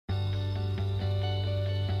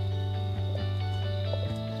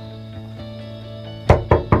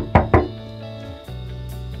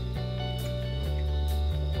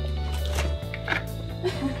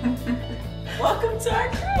to our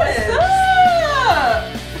crib. What's up?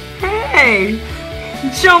 Hey,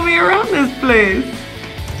 show me around this place.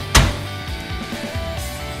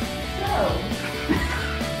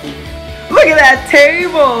 Look at that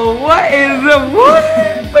table. What is the what?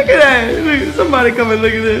 Look at that. Look, somebody come and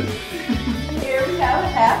look at this. Here we have a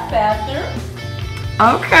half bathroom.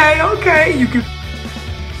 Okay, okay. You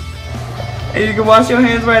can wash your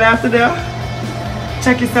hands right after that.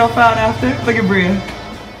 Check yourself out after. Look at Bria.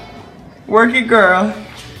 Work it, girl.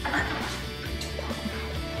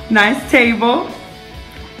 Nice table.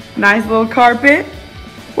 Nice little carpet.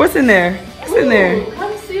 What's in there? What's in there?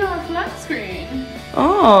 Come see our flat screen.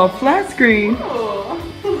 Oh, flat screen. Oh.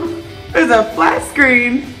 There's a flat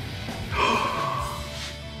screen.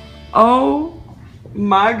 Oh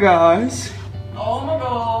my gosh. Oh my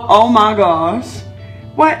god. Oh my gosh.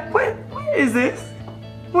 What is this?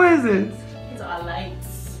 What is this? It's our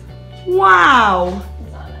lights. Wow.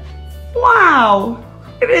 It's our lights. Wow.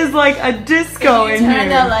 It is like a disco in Turn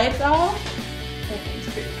the here. lights off. It's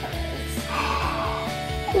pretty colors.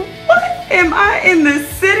 What? Am I in the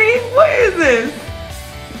city? What is this?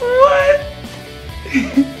 What?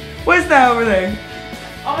 What's that over there?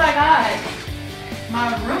 Oh my god.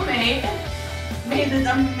 My roommate made this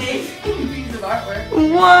amazing piece of artwork.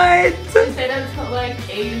 What? She stayed up until like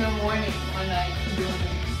 8 in the morning one night doing it.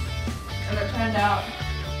 And it turned out.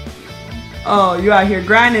 Oh, you out here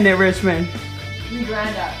grinding in Richmond. We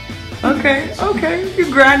grind out. Okay, okay. You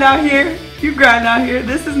grind out here. You grind out here.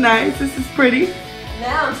 This is nice. This is pretty.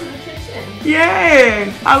 Now to the kitchen.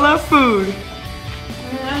 Yay! I love food.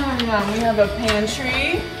 We have a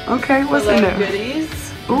pantry. Okay, what's full in of there?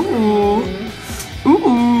 goodies. Ooh.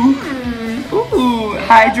 Ooh. Ooh.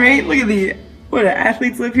 Hydrate. Look at the. What, do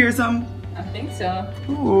athletes live here or something? I think so.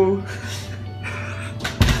 Ooh.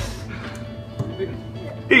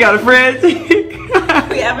 You got a fridge?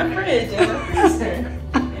 We have a fridge and a freezer.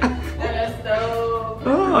 And a stove.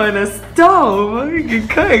 Oh, and a stove. You can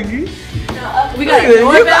cook. We got a You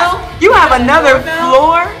doorbell. You have another doorbell.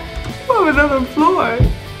 floor? You have another floor.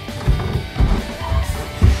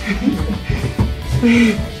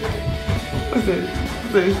 What's this?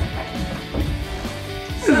 What's this?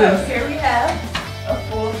 So here we have a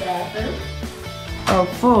full bathroom. A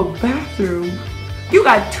full bathroom. You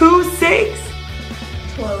got 2 sinks?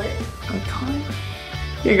 Toilet. A toilet?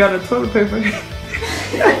 You ain't got no toilet paper. You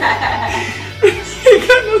ain't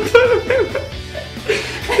got no toilet paper.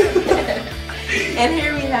 And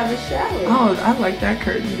here we have a shower. Oh, I like that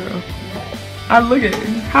curtain, girl. I look at it.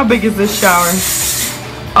 How big is this shower?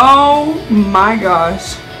 Oh my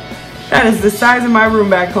gosh. That is the size of my room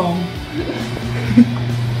back home.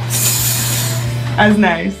 That's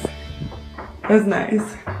nice. That's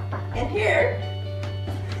nice. And here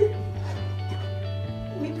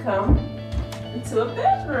we come into a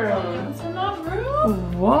bedroom. It's enough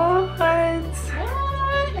room. What? What?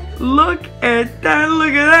 Look at that.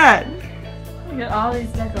 Look at that. Look at all these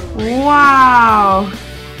decorations. Wow.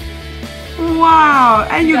 Wow.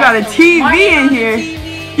 And you got a some TV lights in on the here.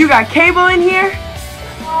 TV, You got cable in here?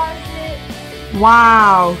 closet.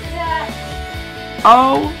 Wow. Yeah.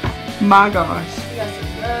 Oh my gosh. We got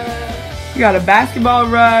some rugs. You got a basketball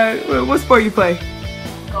rug. What sport you play?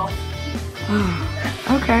 Golf.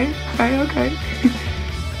 Okay. Okay. Okay.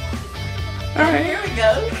 All And right. here we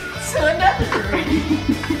go to another room.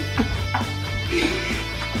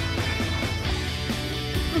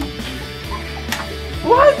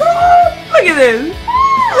 What's up? Look at this.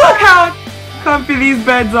 Look how comfy these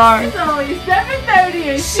beds are. It's only 7:30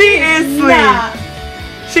 and She is not.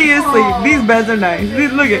 asleep. She is asleep. These beds are nice.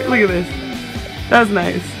 Look at this. That's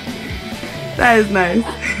nice. That is nice.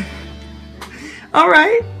 All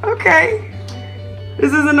right. Okay.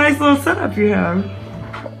 This is a nice little setup you have.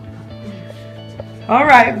 All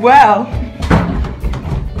right. Well,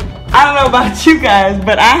 I don't know about you guys,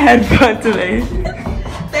 but I had fun today.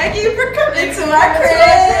 Thank you for coming to my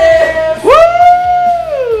crib.